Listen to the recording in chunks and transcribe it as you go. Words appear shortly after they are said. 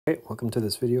Okay, welcome to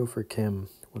this video for Chem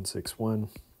 161,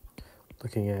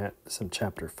 looking at some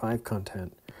Chapter 5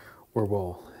 content where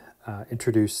we'll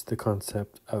introduce the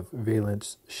concept of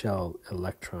valence shell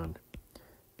electron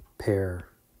pair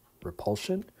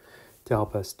repulsion to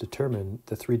help us determine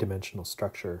the three-dimensional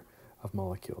structure of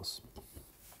molecules.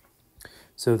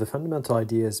 So the fundamental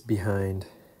ideas behind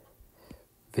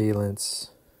valence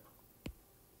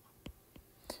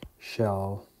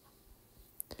shell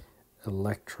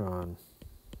electron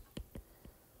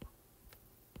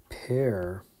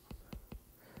pair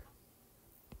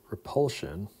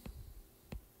repulsion,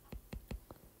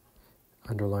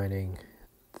 underlining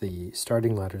the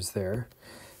starting letters there,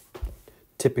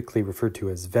 typically referred to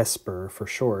as VSEPR for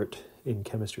short in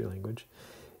chemistry language,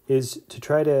 is to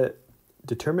try to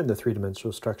determine the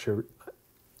three-dimensional structure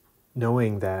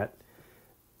knowing that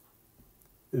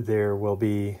there will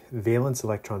be valence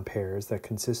electron pairs that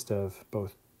consist of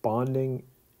both bonding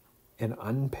and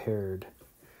unpaired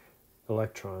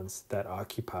electrons that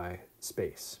occupy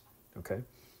space, okay?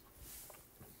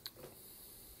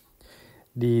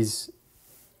 These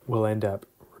will end up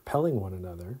repelling one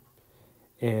another,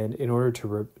 and in order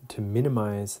to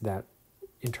minimize that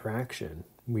interaction,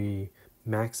 we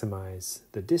maximize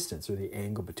the distance or the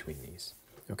angle between these,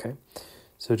 okay?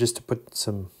 So just to put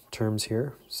some terms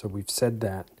here, so we've said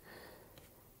that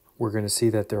we're going to see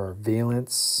that there are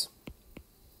valence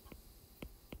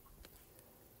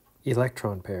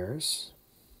electron pairs.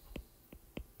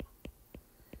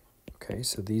 Okay,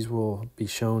 so these will be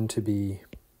shown to be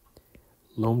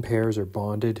lone pairs or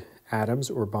bonded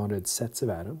atoms or bonded sets of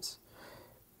atoms.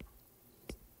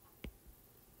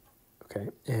 Okay,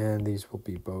 and these will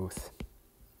be both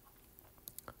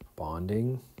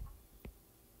bonding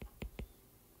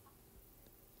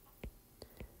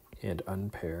and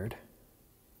unpaired.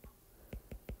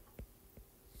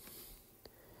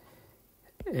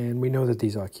 And we know that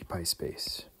these occupy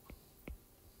space.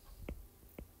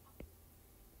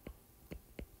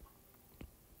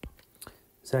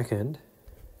 Second,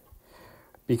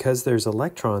 because there's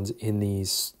electrons in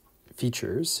these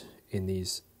features, in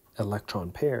these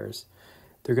electron pairs,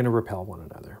 they're going to repel one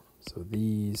another. So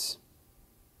these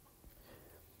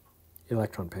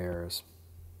electron pairs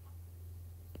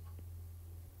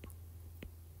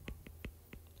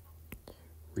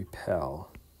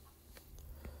repel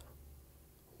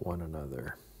one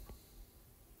another.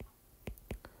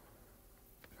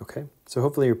 Okay, so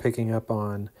hopefully you're picking up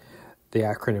on the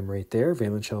acronym right there,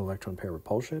 valence shell electron pair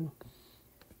repulsion.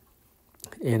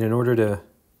 And in order to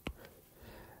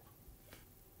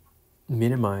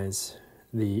minimize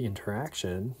the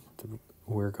interaction,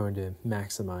 we're going to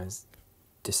maximize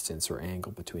distance or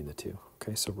angle between the two.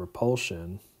 Okay, so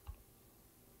repulsion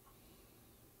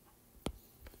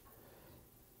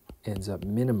ends up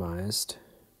minimized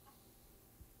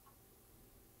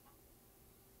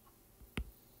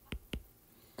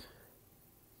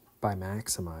by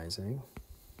maximizing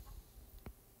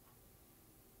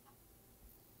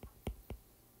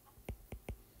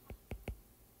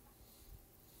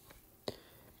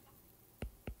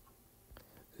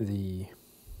the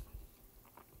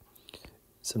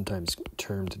sometimes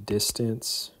termed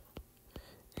distance.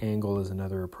 Angle is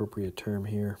another appropriate term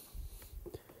here,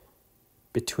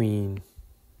 between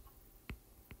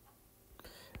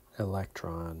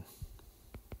electron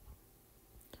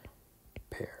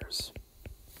pairs.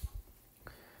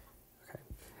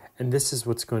 And this is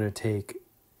what's going to take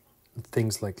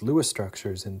things like Lewis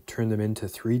structures and turn them into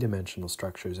three-dimensional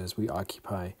structures as we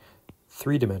occupy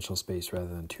three-dimensional space rather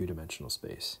than two-dimensional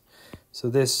space. So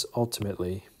this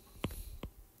ultimately,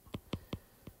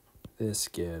 this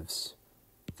gives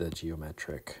the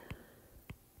geometric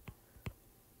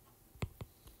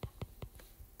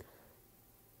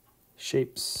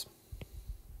shapes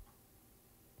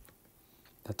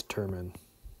that determine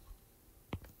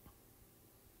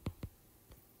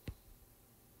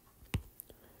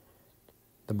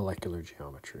the molecular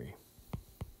geometry.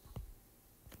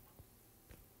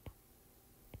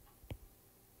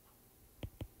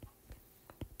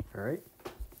 All right.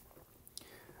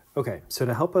 Okay, so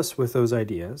to help us with those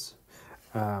ideas,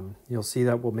 you'll see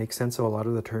that we'll make sense of a lot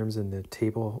of the terms in the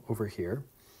table over here.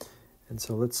 And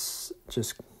so let's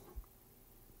just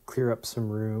clear up some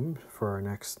room for our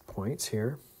next points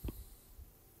here.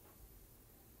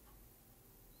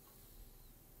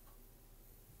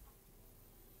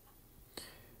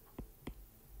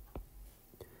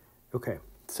 Okay,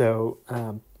 so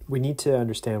we need to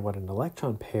understand what an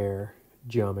electron pair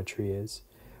geometry is,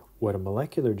 what a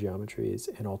molecular geometry is,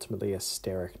 and ultimately a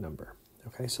steric number.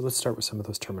 Okay, so let's start with some of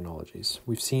those terminologies.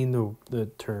 We've seen the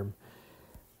term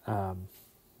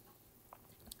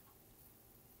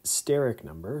steric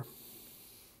number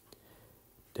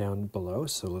down below,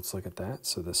 so let's look at that.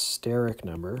 So the steric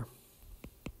number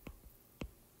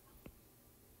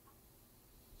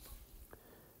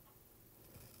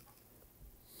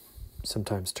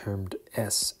sometimes termed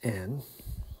Sn.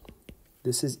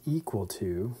 This is equal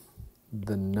to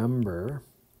the number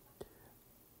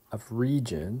of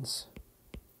regions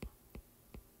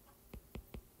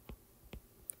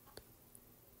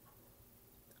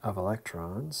of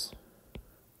electrons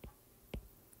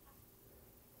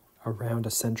around a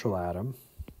central atom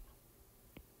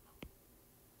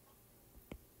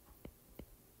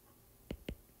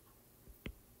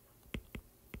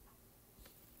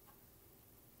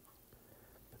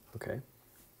okay.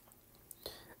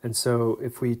 And so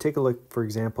if we take a look, for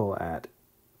example, at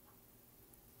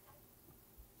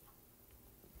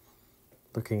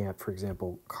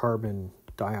carbon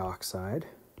dioxide,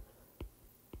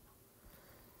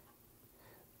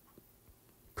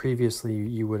 previously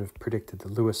you would have predicted the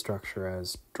Lewis structure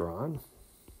as drawn.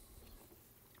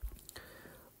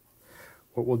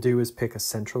 What we'll do is pick a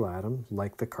central atom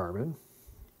like the carbon,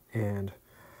 and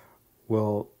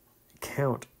we'll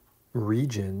count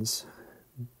regions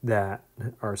that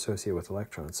are associated with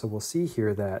electrons. So we'll see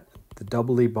here that the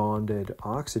doubly bonded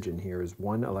oxygen here is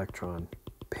one electron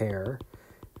pair,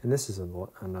 and this is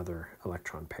another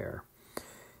electron pair.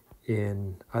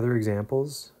 In other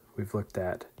examples, we've looked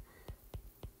at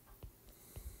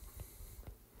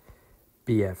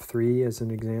BF3 as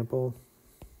an example.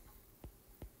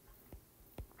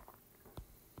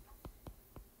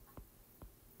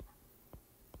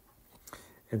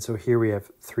 And so here we have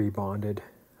 3 bonded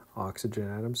oxygen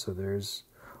atoms. So there's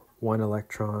one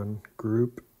electron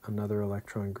group, another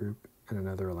electron group, and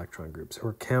another electron group. So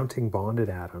we're counting bonded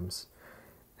atoms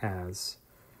as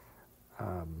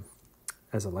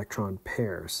electron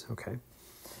pairs, okay?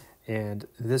 And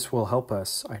this will help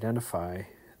us identify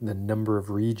the number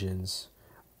of regions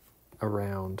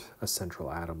around a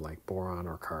central atom like boron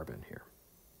or carbon here.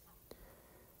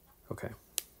 Okay.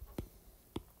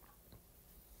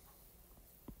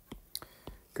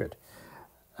 Good.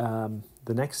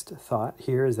 The next thought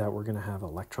here is that we're going to have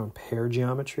electron pair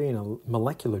geometry and a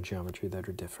molecular geometry that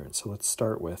are different. So let's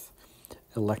start with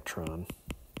electron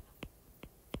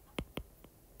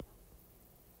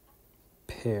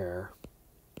pair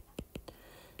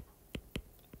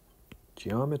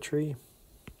geometry.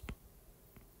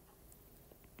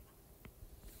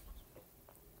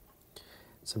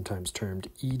 Sometimes termed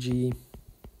EG.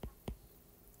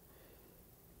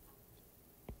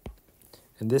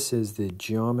 And this is the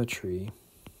geometry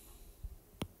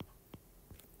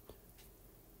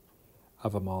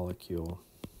of a molecule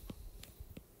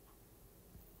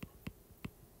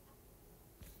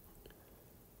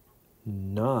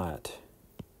not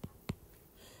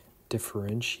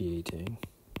differentiating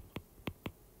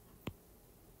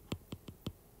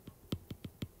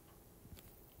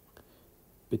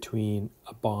between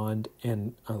a bond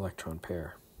and an electron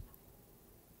pair.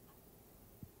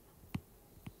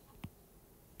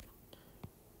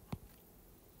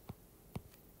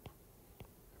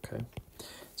 Okay,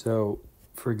 so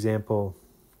for example,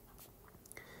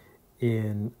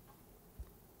 in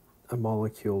a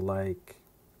molecule like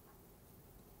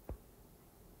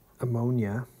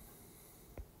ammonia,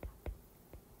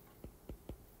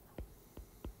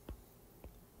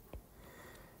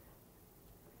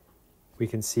 we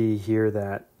can see here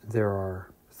that there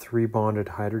are 3 bonded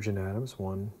hydrogen atoms,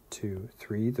 1, 2,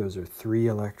 3. Those are 3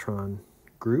 electron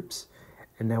groups.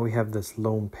 And now we have this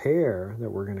lone pair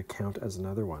that we're going to count as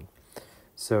another one.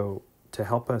 So to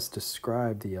help us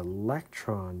describe the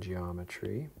electron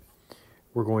geometry,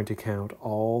 we're going to count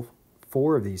all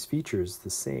 4 of these features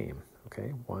the same.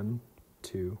 Okay, 1,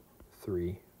 2,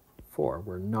 3, 4.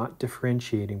 We're not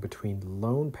differentiating between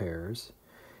lone pairs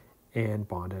and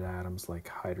bonded atoms like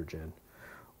hydrogen,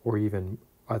 or even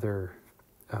other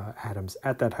atoms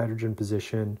at that hydrogen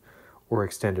position, or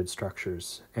extended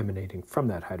structures emanating from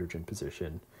that hydrogen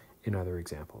position in other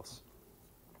examples.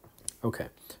 Okay,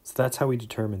 so that's how we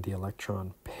determine the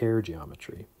electron pair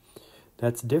geometry.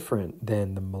 That's different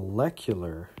than the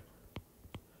molecular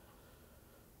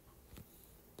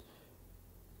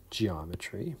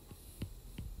geometry.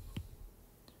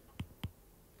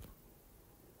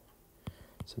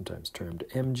 Sometimes termed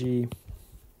MG,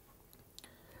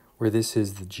 where this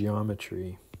is the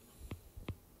geometry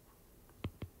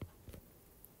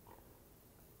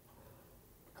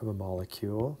of a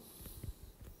molecule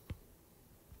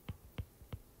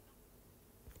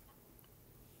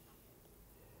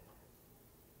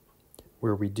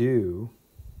where we do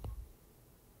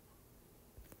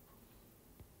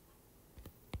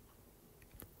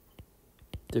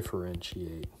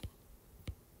differentiate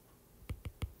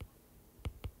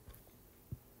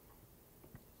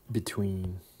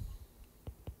between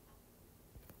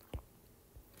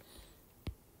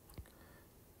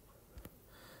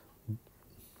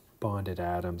bonded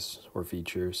atoms or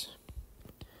features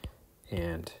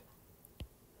and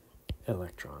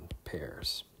electron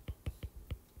pairs.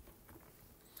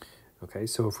 Okay,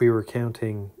 so if we were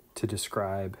counting to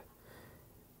describe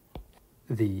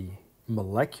the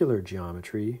molecular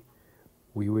geometry,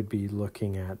 we would be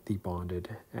looking at the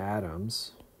bonded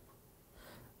atoms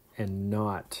and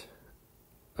not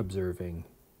observing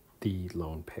the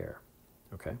lone pair.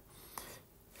 Okay,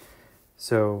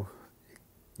 so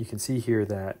you can see here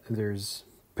that there's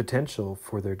potential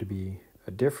for there to be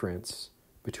a difference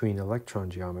between electron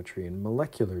geometry and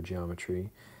molecular geometry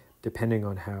depending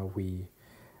on how we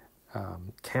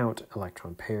count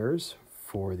electron pairs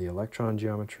for the electron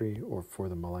geometry or for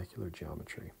the molecular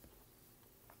geometry.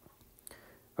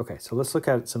 Okay, so let's look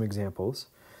at some examples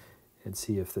and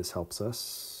see if this helps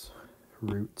us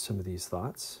root some of these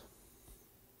thoughts.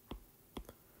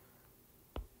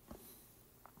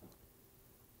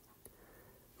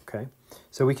 Okay,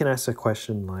 so we can ask a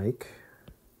question like,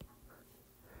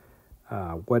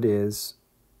 what is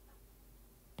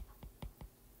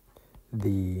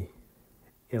the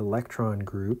electron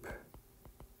group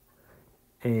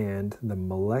and the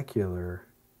molecular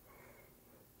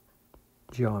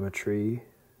geometry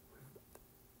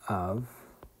of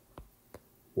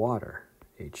water,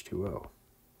 H2O?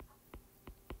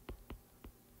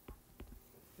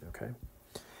 Okay,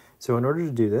 so in order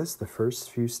to do this, the first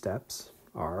few steps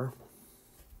are,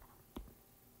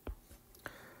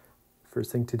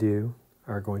 first thing to do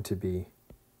are going to be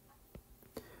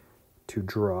to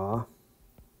draw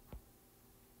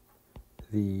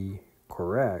the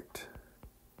correct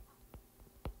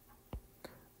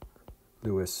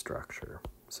Lewis structure.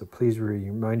 So please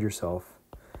remind yourself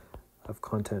of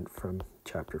content from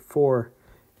chapter 4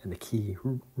 and the key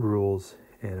rules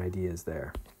and ideas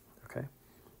there. Okay.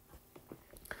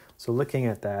 So looking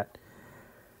at that,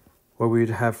 what we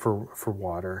would have for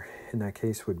water in that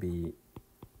case would be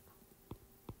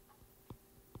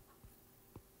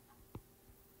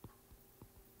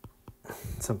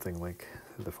something like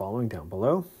the following down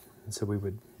below. And so we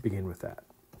would begin with that.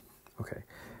 Okay.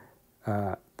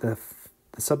 The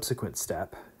subsequent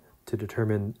step to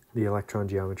determine the electron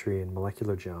geometry and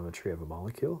molecular geometry of a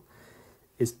molecule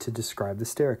is to describe the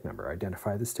steric number,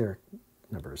 identify the steric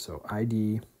number. So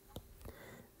ID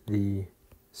the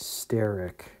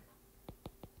steric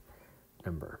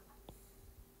number,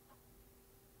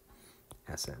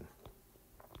 Sn.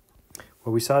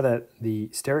 Well, we saw that the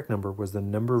steric number was the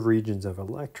number of regions of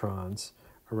electrons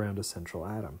around a central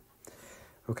atom.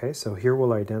 Okay, so here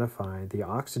we'll identify the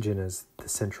oxygen as the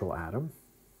central atom.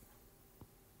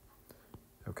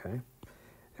 Okay,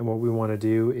 and what we want to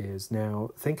do is now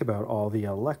think about all the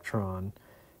electron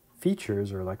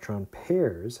features or electron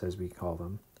pairs, as we call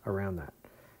them, around that.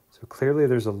 So clearly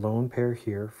there's a lone pair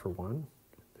here for one.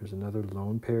 There's another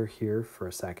lone pair here for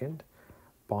a second.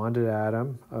 Bonded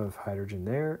atom of hydrogen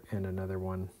there and another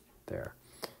one there.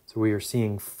 So we are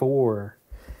seeing 4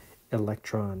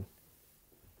 electron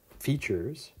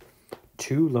features,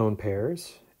 2 lone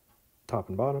pairs, top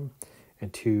and bottom,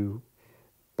 and 2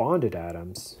 bonded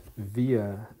atoms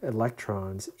via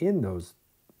electrons in those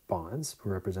bonds,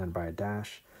 represented by a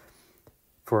dash,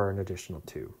 for an additional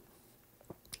 2.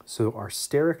 So our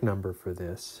steric number for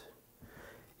this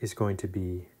is going to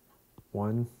be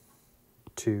 1,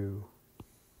 2,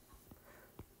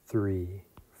 3,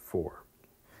 4.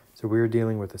 So we're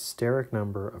dealing with a steric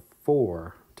number of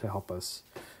 4 to help us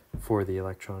for the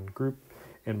electron group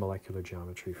and molecular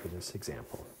geometry for this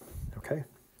example. Okay?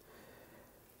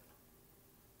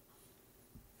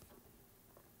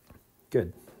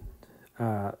 Good.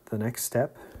 The next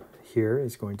step here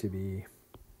is going to be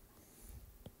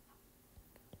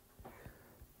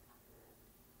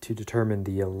to determine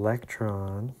the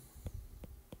electron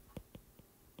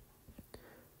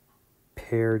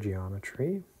pair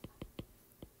geometry.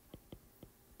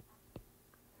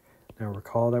 Now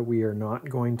recall that we are not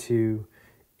going to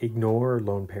ignore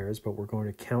lone pairs, but we're going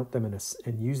to count them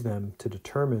and use them to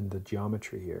determine the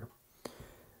geometry here.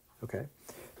 Okay,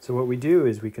 so what we do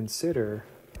is we consider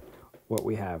what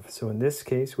we have. So in this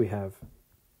case, we have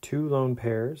 2 lone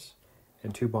pairs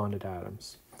and 2 bonded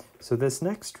atoms. So this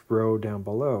next row down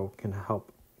below can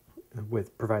help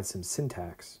provide some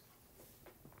syntax.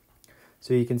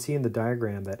 So you can see in the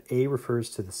diagram that A refers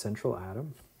to the central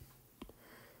atom.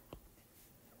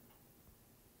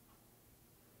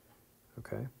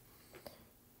 Okay.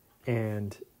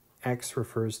 And X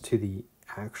refers to the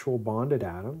actual bonded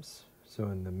atoms. So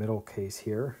in the middle case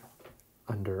here,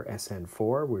 under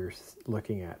SN4, we're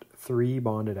looking at 3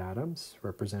 bonded atoms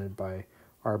represented by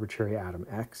arbitrary atom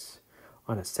X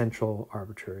on a central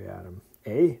arbitrary atom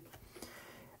A.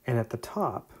 And at the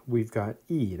top, we've got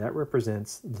E. That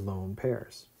represents the lone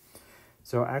pairs.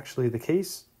 So actually, the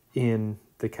case in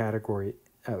the category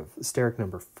of steric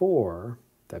number 4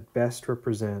 that best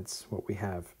represents what we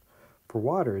have for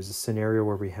water is a scenario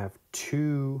where we have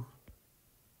 2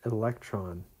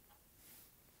 electron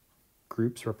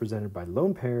groups represented by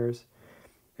lone pairs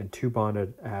and 2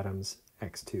 bonded atoms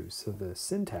X2. So the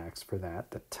syntax for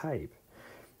that, the type,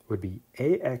 would be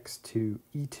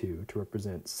AX2E2 to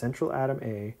represent central atom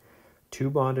A, 2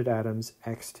 bonded atoms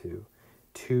X2,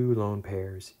 2 lone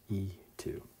pairs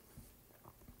E2.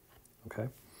 Okay,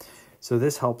 so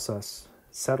this helps us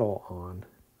settle on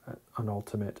an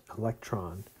ultimate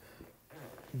electron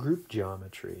group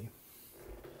geometry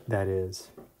that is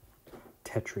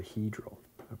tetrahedral.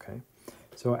 Okay,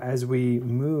 so as we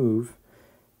move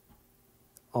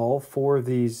all 4 of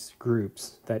these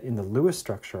groups that in the Lewis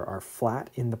structure are flat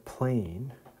in the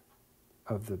plane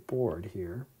of the board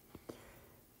here,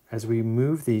 as we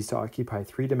move these to occupy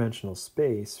 3-dimensional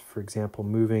space, for example,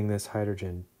 moving this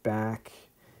hydrogen back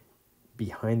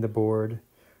behind the board,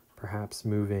 perhaps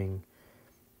moving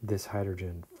this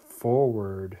hydrogen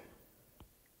forward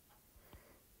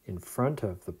in front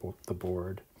of the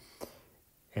board,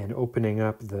 and opening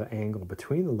up the angle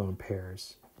between the lone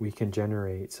pairs, we can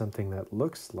generate something that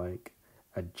looks like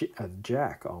a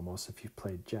jack almost, if you've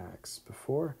played jacks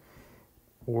before,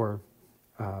 or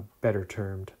better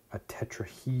termed a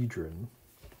tetrahedron.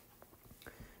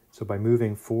 So by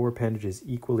moving 4 appendages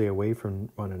equally away from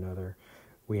one another,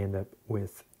 we end up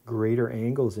with greater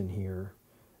angles in here,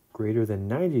 greater than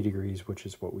 90 degrees, which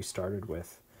is what we started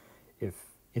with if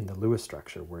in the Lewis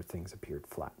structure where things appeared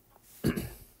flat.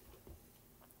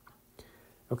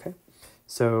 Okay,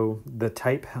 so the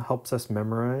type helps us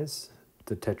memorize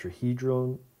the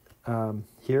tetrahedral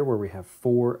here, where we have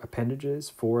 4 appendages,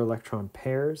 4 electron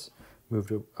pairs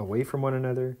moved away from one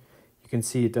another. You can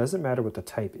see it doesn't matter what the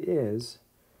type is.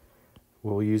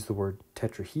 We'll use the word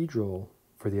tetrahedral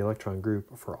for the electron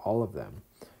group for all of them,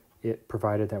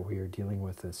 provided that we are dealing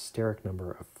with a steric number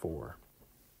of 4.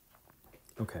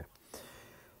 Okay.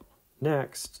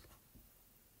 Next,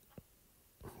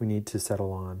 we need to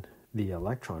settle on the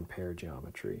electron pair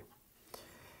geometry,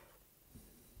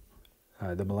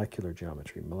 the molecular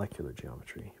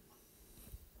geometry.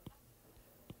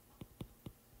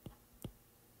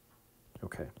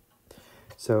 Okay,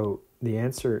 so the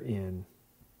answer in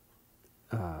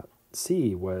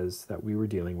C was that we were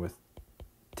dealing with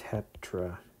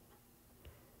tetrahedron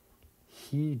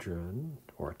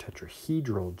or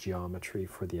tetrahedral geometry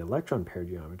for the electron pair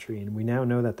geometry, and we now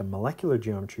know that the molecular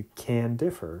geometry can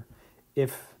differ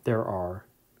if there are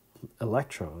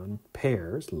electron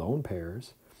pairs, lone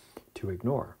pairs, to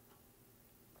ignore.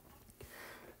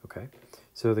 Okay,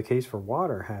 so the case for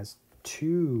water has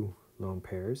 2 lone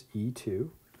pairs, E2,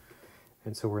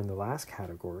 and so we're in the last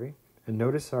category. And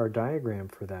notice our diagram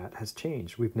for that has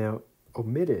changed. We've now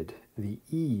omitted the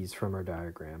E's from our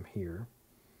diagram here.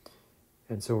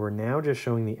 And so we're now just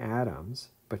showing the atoms,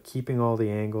 but keeping all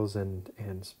the angles and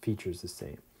features the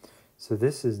same. So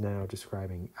this is now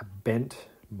describing a bent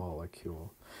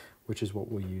molecule, which is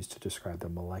what we'll use to describe the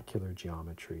molecular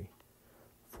geometry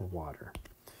for water.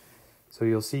 So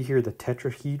you'll see here the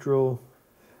tetrahedral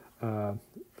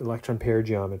electron pair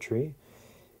geometry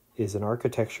is an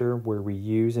architecture where we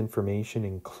use information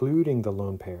including the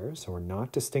lone pairs, so we're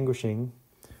not distinguishing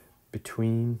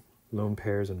between lone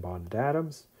pairs and bonded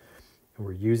atoms, and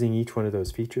we're using each one of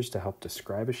those features to help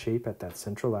describe a shape at that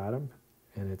central atom,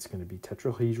 and it's going to be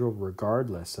tetrahedral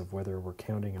regardless of whether we're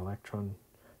counting electron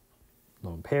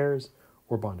lone pairs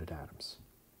or bonded atoms,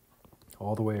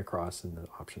 all the way across in the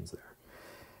options there.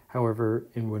 However,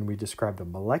 when we describe the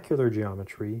molecular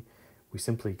geometry, we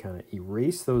simply kind of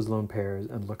erase those lone pairs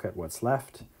and look at what's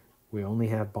left. We only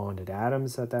have bonded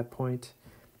atoms at that point,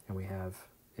 and we have,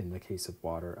 in the case of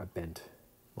water, a bent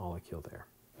molecule there.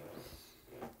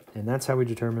 And that's how we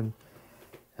determine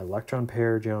electron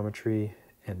pair geometry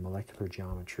and molecular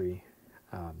geometry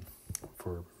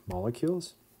for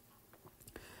molecules.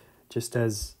 Just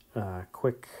as a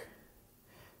quick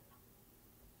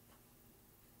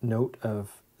note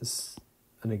of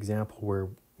an example where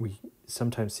we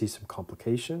sometimes see some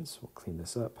complications. We'll clean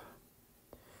this up.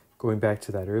 Going back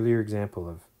to that earlier example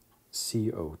of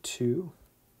CO2,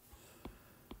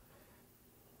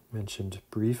 mentioned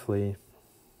briefly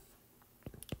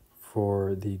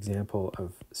for the example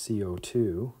of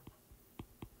CO2,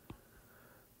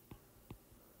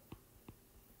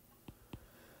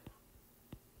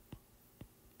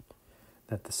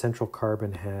 that the central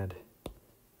carbon had,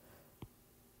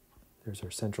 there's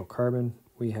our central carbon,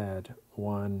 we had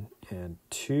 1 and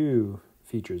 2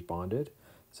 features bonded.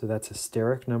 So that's a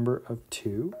steric number of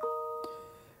 2.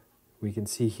 We can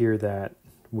see here that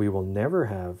we will never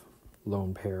have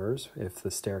lone pairs if the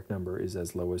steric number is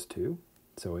as low as 2.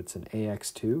 So it's an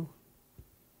AX2.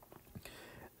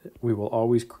 We will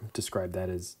always describe that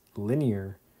as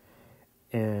linear,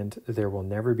 and there will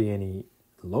never be any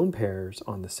lone pairs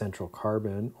on the central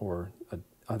carbon or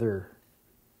other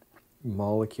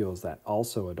molecules that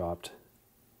also adopt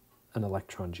an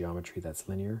electron geometry that's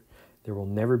linear. There will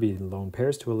never be lone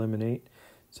pairs to eliminate,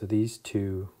 so these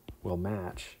two will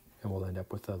match and we'll end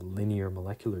up with a linear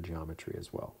molecular geometry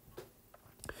as well.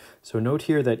 So note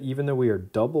here that even though we are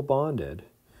double bonded,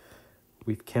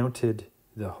 we've counted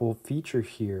the whole feature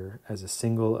here as a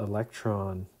single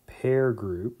electron pair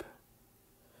group,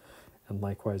 and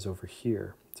likewise over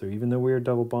here. So even though we are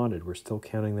double bonded, we're still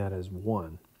counting that as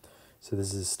 1. So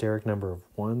this is a steric number of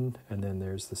 1, and then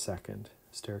there's the second,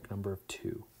 steric number of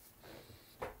 2.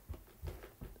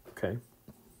 Okay.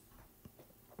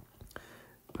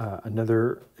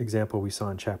 Another example we saw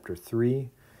in chapter 3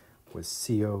 was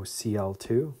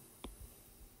COCl2.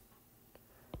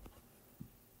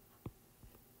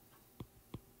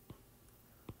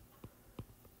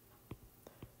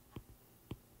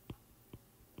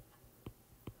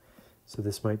 So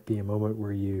this might be a moment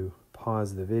where you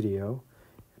pause the video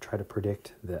and try to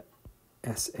predict the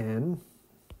SN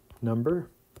number,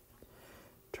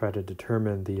 try to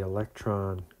determine the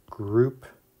electron group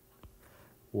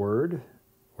word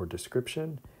or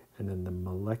description, and then the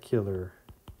molecular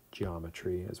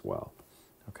geometry as well.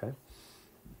 Okay.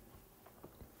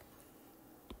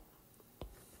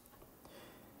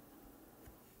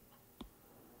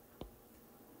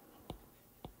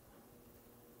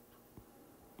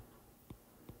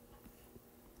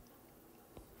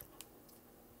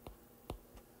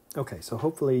 Okay, so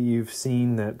hopefully you've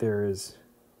seen that there is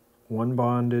one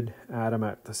bonded atom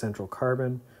at the central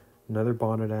carbon, another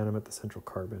bonded atom at the central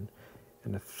carbon,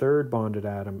 and a third bonded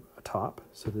atom atop.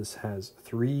 So this has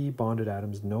 3 bonded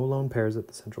atoms, no lone pairs at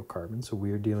the central carbon, so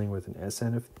we are dealing with an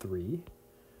SN of 3.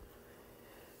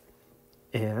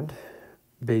 And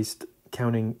based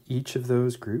counting each of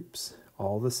those groups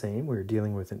all the same, we're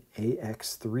dealing with an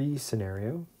AX3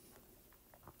 scenario.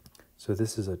 So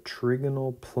this is a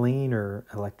trigonal planar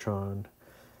electron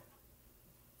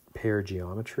pair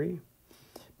geometry,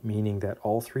 meaning that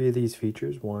all 3 of these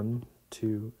features, 1,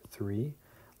 2, 3,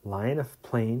 lie in a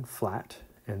plane flat,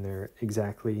 and they're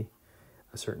exactly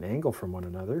a certain angle from one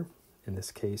another. In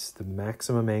this case, the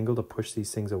maximum angle to push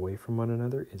these things away from one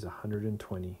another is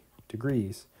 120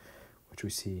 degrees, which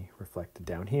we see reflected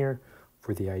down here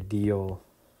for the ideal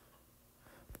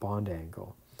bond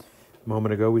angle. A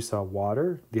moment ago, we saw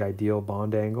water. The ideal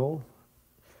bond angle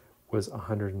was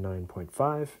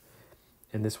 109.5,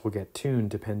 and this will get tuned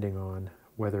depending on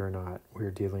whether or not we're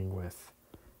dealing with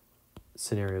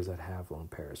scenarios that have lone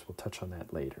pairs. We'll touch on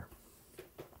that later.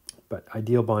 But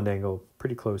ideal bond angle,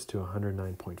 pretty close to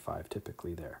 109.5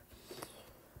 typically there.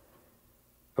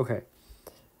 Okay.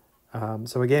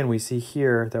 So again, we see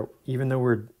here that even though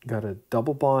we've got a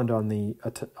double bond on the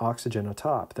oxygen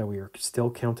atop, that we are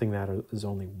still counting that as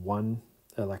only one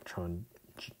electron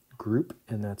group,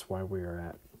 and that's why we are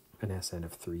at an SN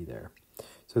of 3 there.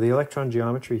 So the electron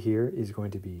geometry here is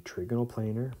going to be trigonal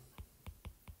planar.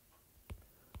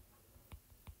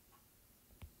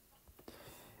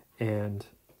 And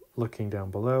looking down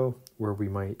below, where we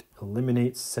might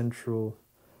eliminate central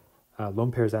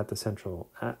lone pairs at the central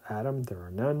atom, there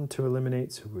are none to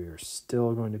eliminate, so we are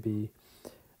still going to be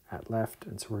at left,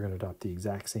 and so we're going to adopt the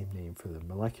exact same name for the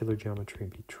molecular geometry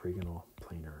and be trigonal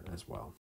planar as well.